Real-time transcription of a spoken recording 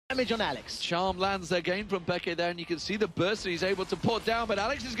damage on Alex. Charm lands again from Peke there, and you can see the burst that he's able to put down, but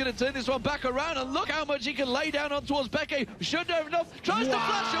Alex is going to turn this one back around, and look how much he can lay down on towards Peke. Shouldn't have enough, tries to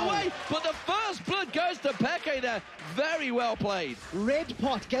flash away, but the first blood goes to Peke there. Very well played. Red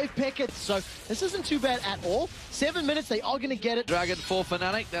pot gave Peke, so this isn't too bad at all. 7 minutes, they are going to get it. Dragon for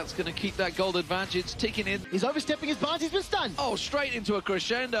Fnatic, that's going to keep that gold advantage ticking in. He's overstepping his bounds, he's been stunned. Oh, straight into a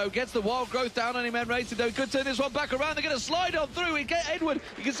crescendo, gets the wild growth down on him, and Racing though could turn this one back around. They're going to slide on through. We get Edward,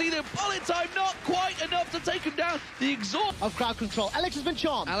 you can see the bullet time not quite enough to take him down. The exhaust of crowd control. Alex has been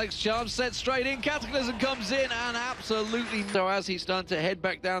charmed. Alex charms set straight in, Cataclysm comes in, and absolutely so as he's starting to head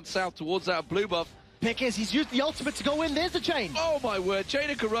back down south towards that blue buff. Pekes, he's used the ultimate to go in. There's the chain. Oh my word,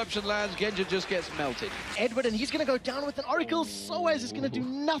 Chain of Corruption lands, Genja just gets melted. Edward, and he's going to go down with an Oracle. Soaz is going to do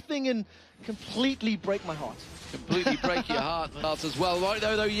nothing and completely break my heart. Completely break your heart as well. Right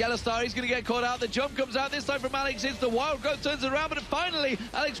though, Yellow Star, he's going to get caught out. The jump comes out this time from Alex. It's the wild growth, turns it around, but finally,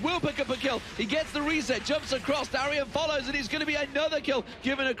 Alex will pick up a kill. He gets the reset, jumps across, Darian follows, and he's going to be another kill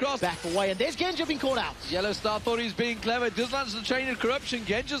given across. Back away, and there's Genja being caught out. Yellow Star thought he was being clever, does launch the Chain of Corruption.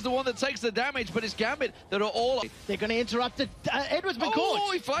 Genja's the one that takes the damage, but it's Gambit that are all... They're going to interrupt it. Edward's been caught.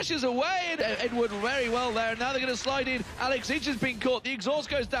 Oh, he flashes away, and Edward very well there. Now they're going to slide in. Alex H has been caught, the exhaust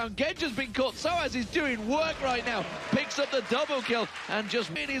goes down, Genja's been caught. Soaz is doing work right now. Picks up the double kill, and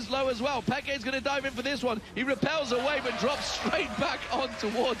just in is low as well. Peke's going to dive in for this one. He repels away, but drops straight back on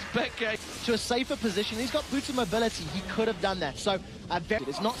towards Peke. To a safer position. He's got boots of mobility. He could have done that. So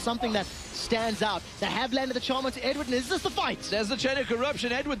it's not something that stands out. They have landed the charm onto Edward, and is this the fight? There's the Chain of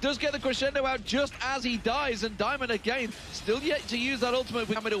Corruption. Edward does get the crescendo out just as he dies, and Diamond again, still yet to use that ultimate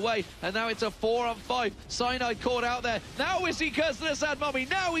with Gambit away, and now it's a 4-on-5. Cyanide caught out there. Now we see Curse to the Sad Mummy.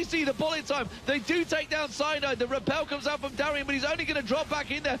 Now we see the bullet time. They do take down Cyanide. The repel comes out from Darian, but he's only going to drop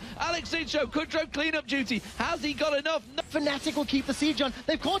back in there. Alex Incho could drop cleanup duty. Has he got enough? No. Fnatic will keep the siege on.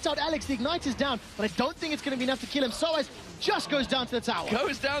 They've caught out Alex. The Ignite is down, but I don't think it's going to be enough to kill him. Soaz just goes down to the tower.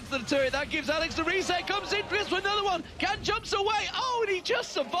 Goes down to the turret. That gives Alex the reset. Comes in, gets another one. Can jumps away. Oh, and he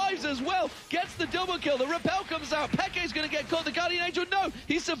just survives as well. Gets the double kill. The repel comes out. Peke's going to get caught. The Guardian Angel, no,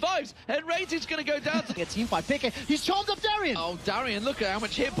 he survives. And Raiting's going to go down to... A team fight. Peke, he's charmed up Darian. Oh, Darian, look at how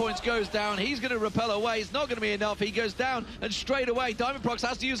much hit points goes down. He's going to repel away. It's not going to be enough. He goes down, and straight away, Diamondprox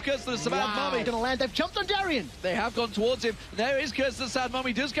has to use Curse to the Sad Mummy. Going to land. They've jumped on Darian. They have gone towards him. There is Curse to the Sad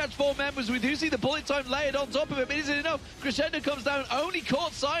Mummy. Does catch 4 members. We do see the bullet time layered on top of it, but is it enough? Crescendo comes down. Only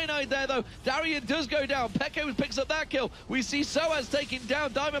caught Cyanide there, though. Darian does go down. Peke picks up that kill. We see Soaz taking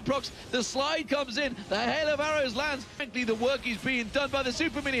down Diamondprox. The slide comes in. The hail of arrows lands. Frankly, the work is being done by the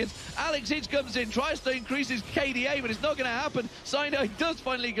super minions. Alex Hitch comes in, tries to increase his KDA, but it's not going to happen. Cyanide does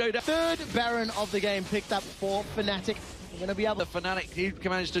finally go down. Third Baron of the game picked up for Fnatic. Going to be able the Fnatic, he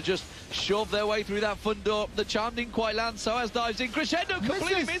managed to just shove their way through that front door. The charm didn't quite land. Soaz dives in. Crescendo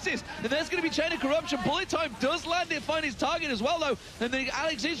completely misses. And there's going to be Chain of Corruption. Bullet time does land it, find his target as well, though. And then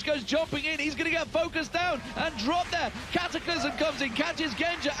Alex Hitch goes jumping in. He's going to get focused down and drop there. Cataclysm comes in, catches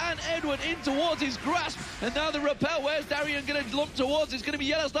Genja and Edward in towards his grasp. And now the repel. Where's Darian going to lump towards? It's going to be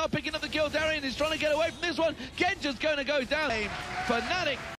Yellow Star picking up the kill. Darian is trying to get away from this one. Genja's going to go down. Fnatic.